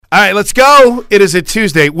All right, let's go. It is a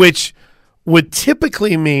Tuesday, which would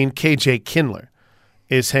typically mean KJ Kindler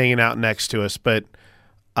is hanging out next to us, but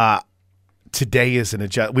today is an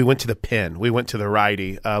adjust. We went to the pen. We went to the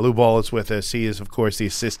righty. Lou Ball is with us. He is, of course, the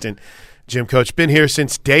assistant gym coach. Been here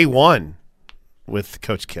since day one with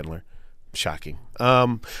Coach Kindler. Shocking.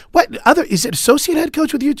 What other is it? Associate head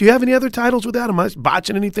coach with you? Do you have any other titles with that? Am I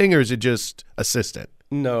botching anything, or is it just assistant?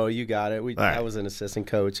 No, you got it. Right. I was an assistant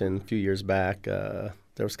coach, and a few years back,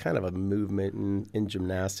 there was kind of a movement in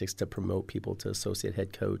gymnastics to promote people to associate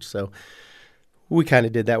head coach. So we kind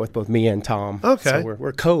of did that with both me and Tom. Okay, so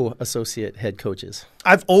we're co-associate head coaches.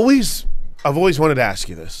 I've always wanted to ask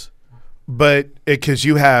you this, but because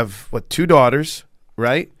you have two daughters,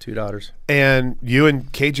 right? 2 daughters, and you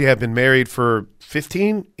and KJ have been married for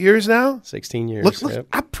 15 years now. 16 years. Look, yep.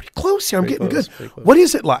 I'm pretty close here. I'm Pretty getting close, good. pretty close. What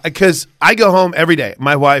is it like? Because I go home every day.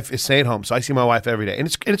 My wife is staying home, so I see my wife every day, and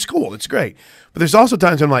it's cool. It's great. But there's also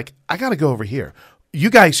times when I'm like, I got to go over here. You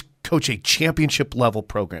guys coach a championship level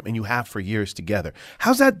program, and you have for years together.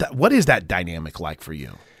 How's that? What is that dynamic like for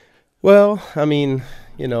you? Well, I mean,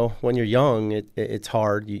 when you're young, it's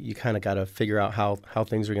hard. You kind of got to figure out how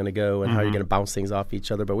things are going to go and how you're going to bounce things off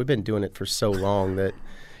each other. But we've been doing it for so long that,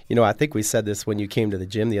 I think we said this when you came to the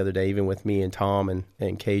gym the other day, even with me and Tom and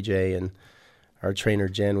KJ and our trainer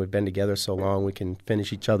Jen. We've been together so long we can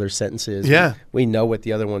finish each other's sentences. Yeah. We know what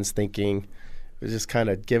the other one's thinking. We just kind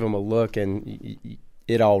of give them a look and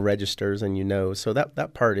it all registers and So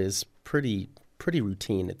that part is pretty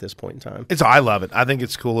routine at this point in time. I love it. I think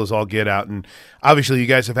it's cool as all get out. And obviously you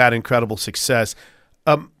guys have had incredible success.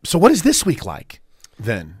 So what is this week like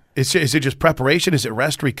then? Is it just preparation? Is it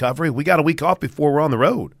rest, recovery? We got a week off before we're on the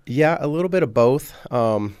road. Yeah, a little bit of both.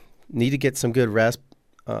 Need to get some good rest,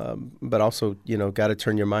 but also, got to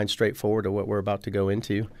turn your mind straight forward to what we're about to go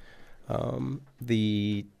into.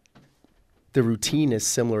 The routine is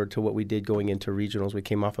similar to what we did going into regionals. We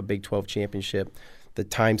came off a Big 12 championship. The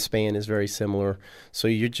time span is very similar. So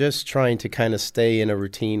you're just trying to kind of stay in a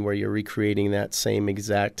routine where you're recreating that same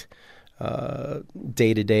exact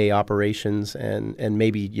day-to-day operations and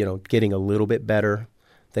maybe, getting a little bit better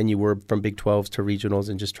than you were from Big 12s to regionals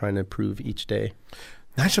and just trying to improve each day.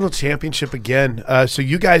 National championship again. So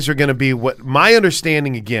you guys are going to be what my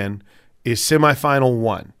understanding again is semifinal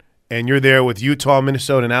 1. And you're there with Utah,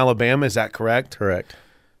 Minnesota, and Alabama. Is that correct? Correct.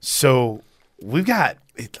 So we've got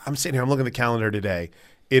 – I'm sitting here. I'm looking at the calendar today.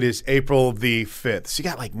 It is April the 5th. So you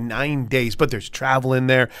got like 9 days, but there's travel in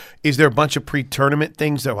there. Is there a bunch of pre-tournament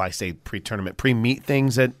things? I say pre-tournament, pre-meet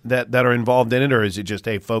things that are involved in it, or is it just,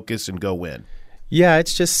 hey, focus and go win? Yeah,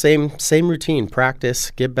 it's just same routine.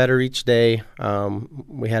 Practice, get better each day.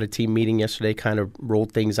 We had a team meeting yesterday, kind of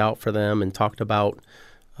rolled things out for them and talked about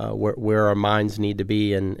where our minds need to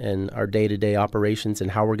be and our day-to-day operations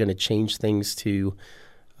and how we're going to change things to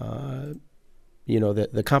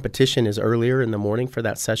the competition is earlier in the morning for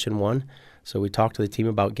that session 1. So we talked to the team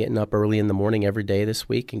about getting up early in the morning every day this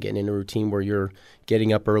week and getting in a routine where you're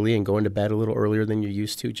getting up early and going to bed a little earlier than you're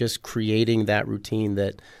used to, just creating that routine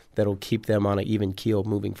that'll keep them on an even keel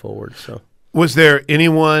moving forward. So, was there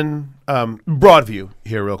anyone, Broadview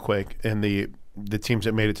here real quick, and the teams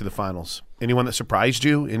that made it to the finals, anyone that surprised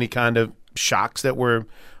you? Any kind of shocks that were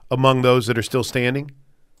among those that are still standing?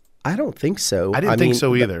 I don't think so. I didn't think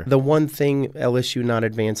so either. The one thing, LSU not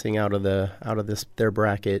advancing out of their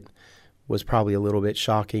bracket was probably a little bit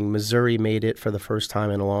shocking. Missouri made it for the first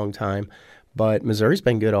time in a long time, but Missouri's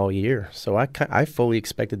been good all year. So I fully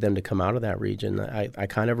expected them to come out of that region. I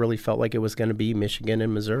kind of really felt like it was going to be Michigan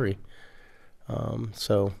and Missouri.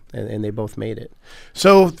 And they both made it.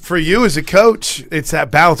 So for you as a coach, it's that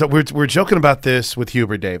balance. We're joking about this with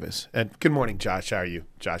Hubert Davis. And good morning, Josh. How are you?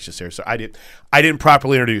 Josh is here. So I didn't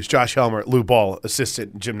properly introduce Josh Helmer, Lou Ball,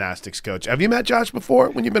 assistant gymnastics coach. Have you met Josh before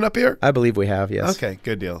when you've been up here? I believe we have, yes. Okay,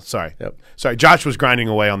 good deal. Sorry. Yep. Sorry. Josh was grinding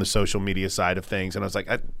away on the social media side of things, and I was like,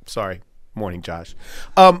 sorry. Morning, Josh.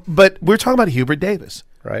 But we're talking about Hubert Davis.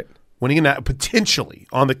 Right. Winning potentially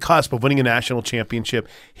on the cusp of winning a national championship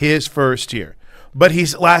his first year. But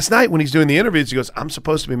last night when he's doing the interviews, he goes, I'm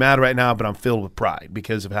supposed to be mad right now, but I'm filled with pride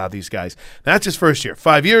because of how these guys – that's his first year.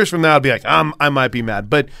 5 years from now, I'll be like, I might be mad.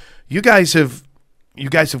 But you guys have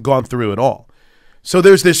gone through it all. So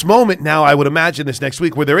there's this moment now, I would imagine this next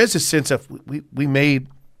week, where there is a sense of we made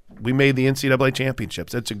the NCAA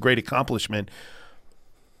championships. That's a great accomplishment.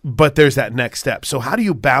 But there's that next step. So how do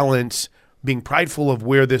you balance being prideful of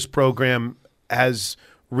where this program has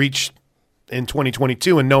reached in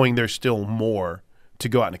 2022 and knowing there's still more to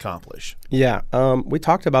go out and accomplish? Yeah, we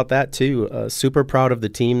talked about that too. Super proud of the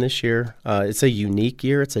team this year. It's a unique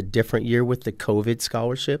year. It's a different year with the COVID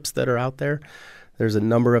scholarships that are out there. There's a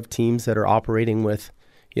number of teams that are operating with,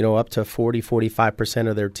 up to 40-45%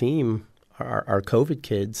 of their team are COVID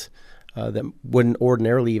kids that wouldn't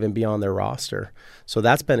ordinarily even be on their roster. So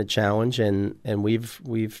that's been a challenge, and we've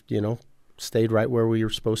stayed right where we were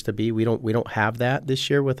supposed to be. We don't have that this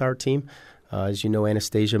year with our team. As you know,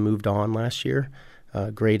 Anastasia moved on last year.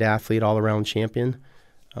 Great athlete, all-around champion.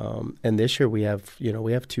 And this year we have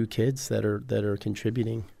 2 kids that are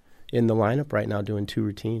contributing in the lineup right now, doing 2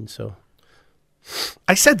 routines. So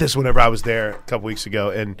I said this whenever I was there a couple weeks ago,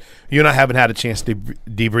 and you and I haven't had a chance to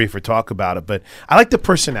debrief or talk about it, but I like the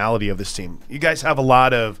personality of this team. You guys have a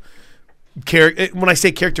lot of when I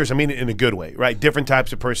say characters, I mean it in a good way, right? Different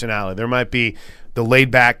types of personality. There might be the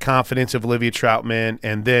laid-back confidence of Olivia Troutman,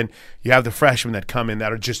 and then you have the freshmen that come in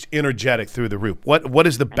that are just energetic through the roof. What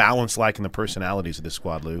is the balance like in the personalities of this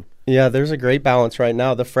squad, Lou? Yeah, there's a great balance right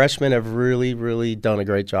now. The freshmen have really, really done a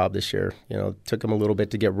great job this year. It took them a little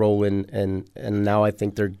bit to get rolling, and now I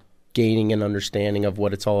think they're gaining an understanding of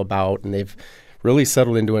what it's all about, and they've really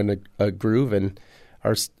settled into a groove and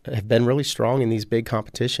have been really strong in these big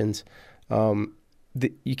competitions.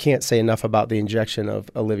 You can't say enough about the injection of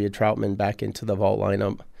Olivia Troutman back into the vault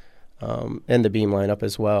lineup and the beam lineup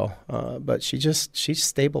as well. But she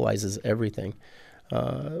stabilizes everything.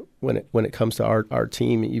 When it comes to our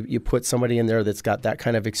team, you put somebody in there that's got that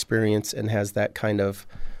kind of experience and has that kind of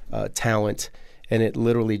talent, and it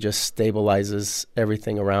literally just stabilizes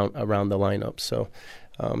everything around the lineup. So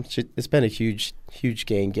it's been a huge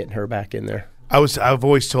gain getting her back in there. I've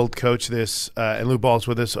always told Coach this, and Lou Ball's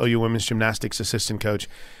with us, OU Women's Gymnastics assistant coach.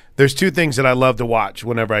 There's 2 things that I love to watch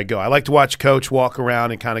whenever I go. I like to watch Coach walk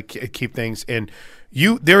around and kind of keep things. And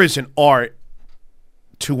there is an art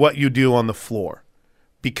to what you do on the floor,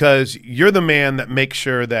 because you're the man that makes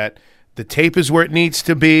sure that the tape is where it needs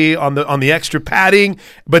to be on the extra padding,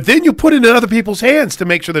 but then you put it in other people's hands to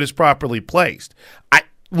make sure that it's properly placed.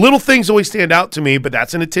 Little things always stand out to me, but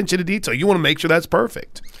that's an attention to detail. You want to make sure that's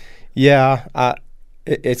perfect. Yeah,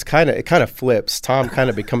 it kind of flips. Tom kind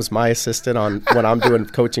of becomes my assistant on when I'm doing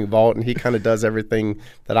coaching vault, and he kind of does everything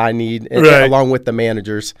that I need, right, along with the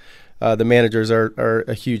managers. The managers are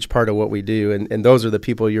a huge part of what we do, and those are the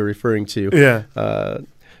people you're referring to. Yeah.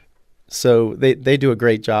 So they do a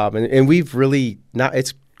great job, and we've really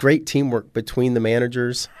it's great teamwork between the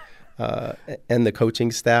managers and the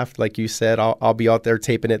coaching staff. Like you said, I'll be out there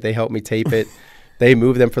taping it. They help me tape it. They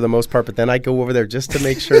move them for the most part, but then I go over there just to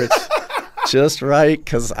make sure it's just right,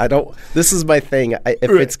 because this is my thing.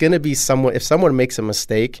 It's going to be if someone makes a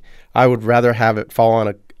mistake, I would rather have it fall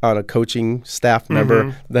on a coaching staff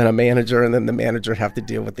member than a manager, and then the manager have to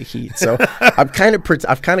deal with the heat. So I've kind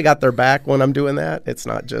of got their back when I'm doing that. It's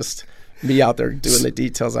not just me out there doing the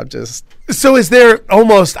details. So is there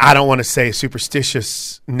almost, I don't want to say, a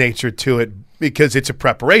superstitious nature to it, because it's a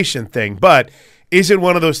preparation thing, but is it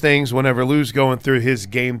one of those things whenever Lou's going through his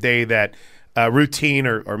game day, that routine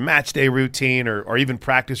or match day routine or even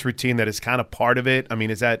practice routine, that is kind of part of it? I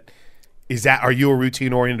mean, are you a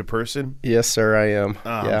routine oriented person? Yes, sir, I am.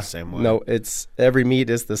 Yeah. Same way. No, every meet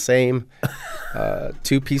is the same.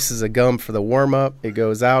 2 pieces of gum for the warm up. It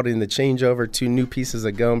goes out in the changeover. 2 new pieces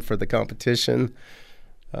of gum for the competition.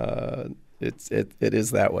 It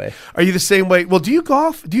is that way. Are you the same way? Well, do you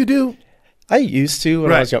golf? Do you do? I used to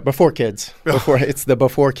when I was young. Before kids.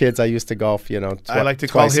 Before kids, I used to golf, I like to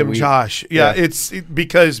call him Josh. Yeah, it's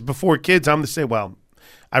because before kids, I'm the same. Well,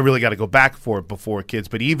 I really got to go back for it before kids.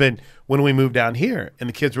 But even when we moved down here and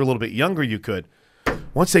the kids were a little bit younger, you could.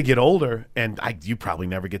 Once they get older, and you probably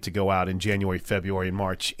never get to go out in January, February, and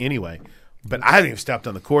March anyway. But I haven't even stepped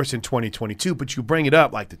on the course in 2022. But you bring it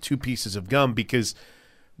up like the 2 pieces of gum, because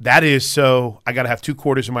that is so – I got to have 2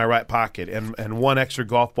 quarters in my right pocket and 1 extra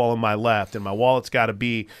golf ball in my left, and my wallet's got to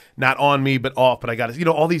be not on me but off. But I got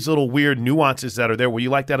to – all these little weird nuances that are there. Were you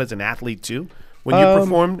like that as an athlete too when you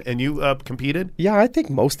performed and you competed? Yeah, I think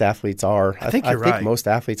most athletes are. I think you're right. I think most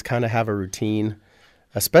athletes kind of have a routine,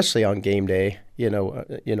 especially on game day,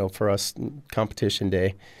 for us, competition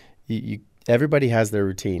day. Everybody has their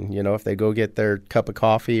routine. If they go get their cup of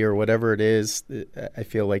coffee or whatever it is, I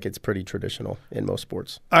feel like it's pretty traditional in most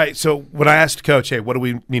sports. All right, so when I asked Coach, hey, what do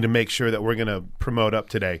we need to make sure that we're going to promote up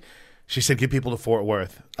today? She said, get people to Fort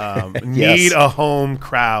Worth. Yes. Need a home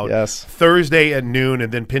crowd. Yes. Thursday at noon,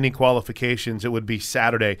 and then pending qualifications, it would be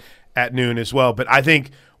Saturday at noon as well. But I think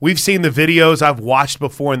we've seen the videos I've watched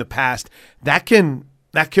before in the past. That can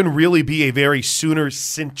really be a very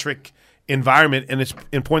Sooner-centric environment, and it's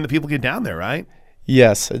important that people get down there, right?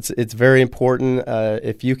 Yes, it's very important.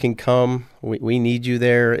 If you can come, we need you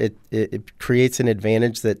there. It creates an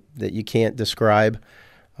advantage that you can't describe.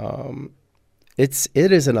 It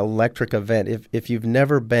is an electric event. If you've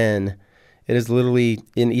never been, it is literally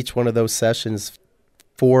in each one of those sessions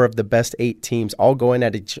 4 of the best 8 teams all going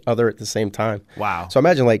at each other at the same time. Wow. So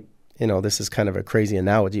imagine this is kind of a crazy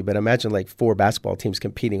analogy, but imagine 4 basketball teams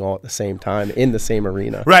competing all at the same time in the same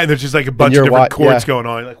arena. Right, and there's just a bunch of different courts going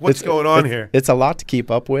on. Like, what's going on here? It's a lot to keep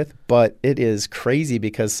up with, but it is crazy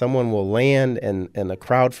because someone will land and the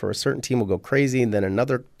crowd for a certain team will go crazy, and then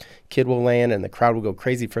another kid will land and the crowd will go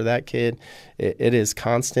crazy for that kid. It is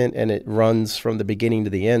constant, and it runs from the beginning to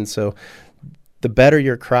the end. So the better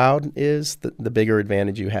your crowd is, the bigger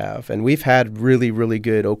advantage you have. And we've had really, really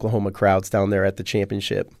good Oklahoma crowds down there at the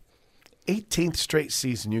championship. 18th straight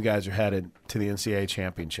season you guys are headed to the NCAA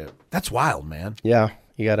championship. That's wild, man. Yeah,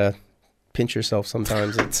 you got to pinch yourself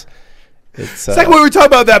sometimes. It's like we were talking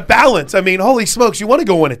about that balance. I mean, holy smokes, you want to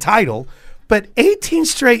go win a title, but 18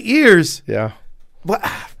 straight years. Yeah. Well,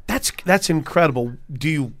 that's incredible. Do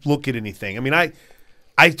you look at anything? I mean,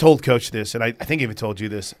 I told Coach this, and I think I even told you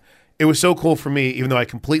this. It was so cool for me, even though I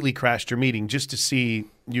completely crashed your meeting, just to see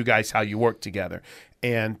you guys, how you work together,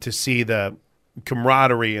 and to see the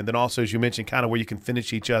camaraderie, and then also, as you mentioned, kind of where you can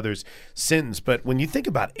finish each other's sentence. But when you think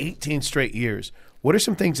about 18 straight years, what are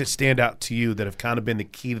some things that stand out to you that have kind of been the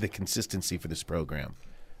key to the consistency for this program?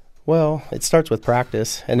 Well, it starts with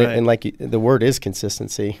practice, and right. the word is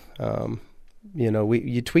consistency.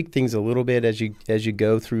 You tweak things a little bit as you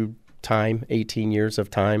go through time, 18 years of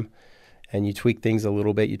time, and you tweak things a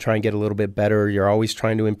little bit. You try and get a little bit better. You're always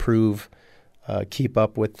trying to improve, keep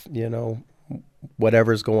up with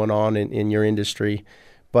whatever's going on in your industry.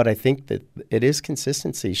 But I think that it is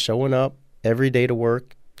consistency, showing up every day to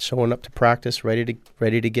work, showing up to practice, ready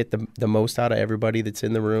to get the most out of everybody that's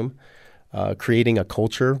in the room, creating a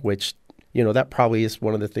culture, which, that probably is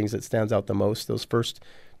one of the things that stands out the most. Those first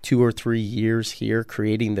 2 or 3 years here,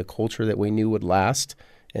 creating the culture that we knew would last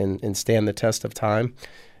and stand the test of time.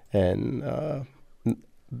 And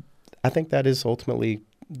I think that is ultimately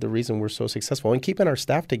the reason we're so successful. And keeping our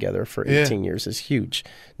staff together for 18 years is huge.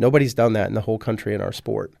 Nobody's done that in the whole country in our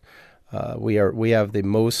sport. We have the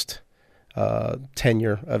most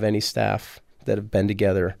tenure of any staff that have been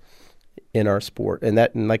together in our sport.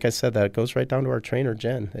 And like I said, that goes right down to our trainer,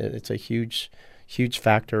 Jen. It's a huge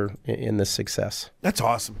factor in the success. That's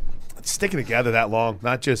awesome. Sticking together that long,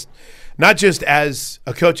 not just as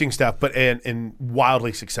a coaching staff, but and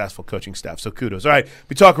wildly successful coaching staff. So kudos. All right,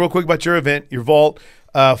 we talk real quick about your event, your vault.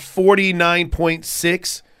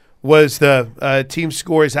 49.6 was the team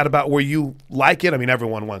score. Is that about where you like it? I mean,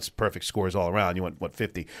 everyone wants perfect scores all around. You want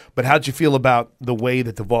 50? But how'd you feel about the way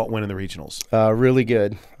that the vault went in the regionals? Really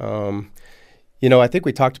good. I think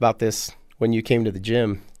we talked about this when you came to the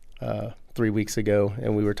gym 3 weeks ago,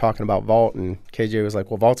 and we were talking about vault, and KJ was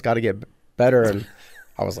like, well, vault's got to get better. And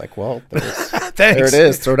I was like, well, there it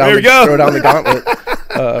is. Throw down the gauntlet.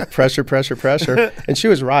 Pressure. And she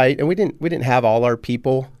was right. And we didn't have all our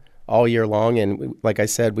people all year long. And like I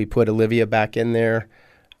said, we put Olivia back in there.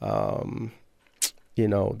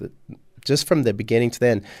 Just from the beginning to the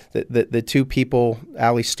end, the 2 people,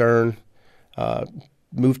 Allie Stern,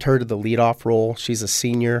 moved her to the leadoff role. She's a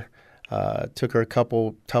senior. Took her a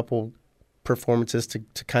couple performances to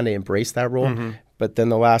kind of embrace that role. Mm-hmm. But then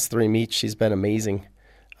the last 3 meets, she's been amazing.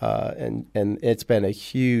 And it's been a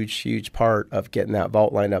huge part of getting that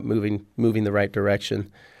vault lineup moving the right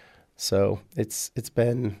direction. So it's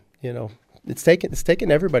been, it's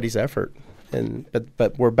taken everybody's effort.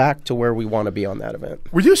 But we're back to where we want to be on that event.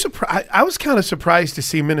 Were you surprised? I was kind of surprised to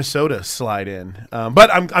see Minnesota slide in, but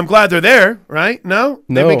I'm glad they're there. Right? No,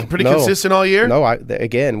 they make it pretty consistent all year. No,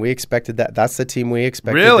 again, we expected that. That's the team we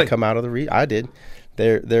expected to come out of the I did.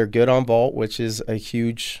 They're good on vault, which is a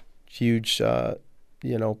huge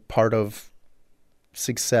part of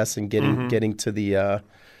success in getting to the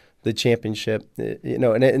championship.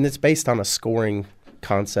 And it's based on a scoring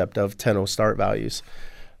concept of 10-0 start values.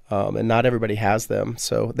 And not everybody has them.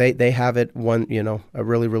 So they have it a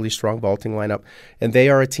really, really strong vaulting lineup. And they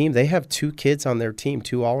are a team. They have 2 kids on their team,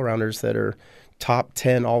 2 all-arounders that are top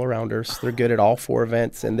 10 all-arounders. They're good at all 4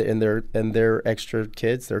 events, and they're extra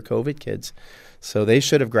kids. They're COVID kids. So they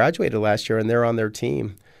should have graduated last year, and they're on their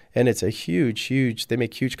team. And it's a huge, they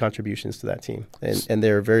make huge contributions to that team. And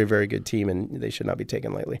they're a very, very good team, and they should not be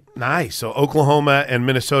taken lightly. Nice. So Oklahoma and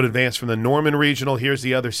Minnesota advanced from the Norman Regional. Here's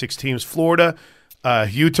the other 6 teams. Florida,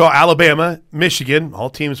 Utah, Alabama, Michigan, all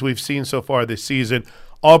teams we've seen so far this season.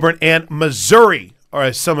 Auburn and Missouri, or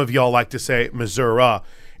as some of y'all like to say, Missouri.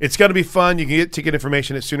 It's going to be fun. You can get ticket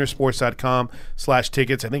information at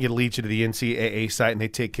Soonersports.com/tickets. I think it'll lead you to the NCAA site, and they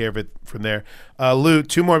take care of it from there. Lou,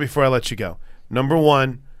 2 more before I let you go. Number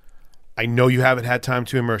 1, I know you haven't had time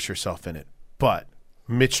to immerse yourself in it, but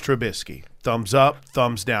Mitch Trubisky. Thumbs up,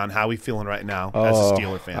 thumbs down. How are we feeling right now as a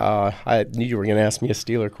Steeler fan? I knew you were going to ask me a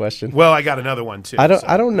Steeler question. Well, I got another one too. I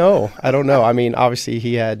don't know. I mean, obviously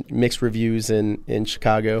he had mixed reviews in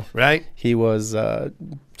Chicago. Right. He was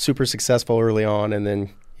super successful early on, and then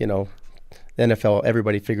the NFL,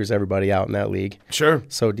 everybody figures everybody out in that league. Sure.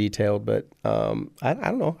 So detailed, but I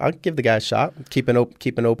don't know. I'll give the guy a shot. Keep an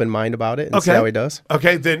open mind about it and see how he does.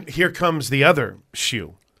 Okay, then here comes the other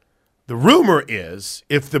shoe. The rumor is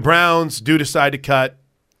if the Browns do decide to cut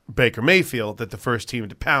Baker Mayfield, that the first team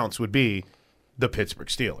to pounce would be the Pittsburgh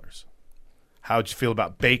Steelers. How'd you feel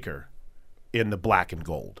about Baker in the black and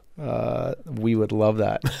gold? We would love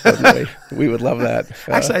that. Wouldn't we? We would love that.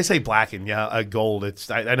 Actually, I say black and gold.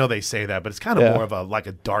 I know they say that, but it's kind of more of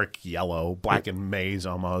a dark yellow, black and maize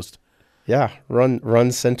almost. Yeah,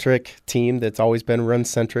 run centric team that's always been run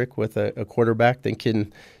centric with a quarterback that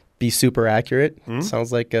can be super accurate.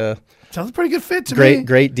 Sounds like a pretty good fit to me.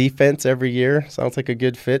 Great defense every year. Sounds like a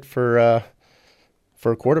good fit for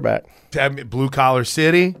a quarterback. Blue collar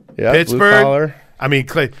city, yeah, Pittsburgh. Blue collar. I mean,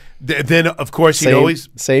 then of course he'd always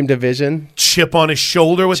same division. Chip on his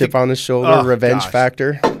shoulder revenge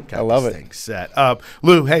factor. I love it. Thing set.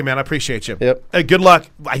 Lou, hey man, I appreciate you. Yep. Hey, good luck.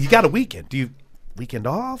 You got a weekend? Do you weekend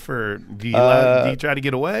off, or do you try to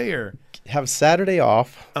get away, or have Saturday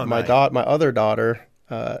off? Nice. My other daughter,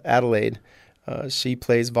 Adelaide, she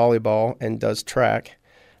plays volleyball and does track,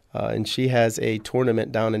 and she has a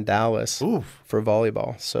tournament down in Dallas for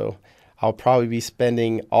volleyball. So I'll probably be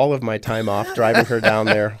spending all of my time off driving her down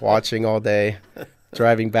there, watching all day,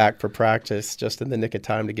 driving back for practice just in the nick of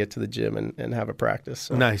time to get to the gym and have a practice.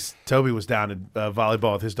 So. Nice. Toby was down at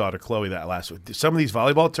volleyball with his daughter Chloe that last week. Some of these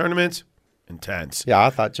volleyball tournaments, intense. Yeah,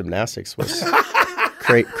 I thought gymnastics was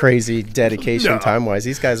crazy dedication time-wise.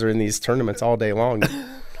 These guys are in these tournaments all day long.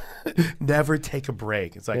 Never take a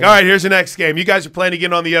break. It's like, all right, here's the next game. You guys are playing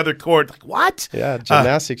again on the other court. Like, what? Yeah,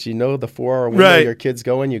 gymnastics, the 4-hour window your kid's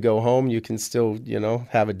going, you go home, you can still,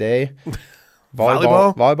 have a day.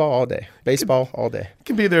 Volleyball all day. Baseball all day. You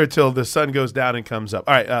can be there until the sun goes down and comes up.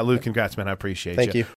 All right, Lou, congrats, man. I appreciate you. Thank you.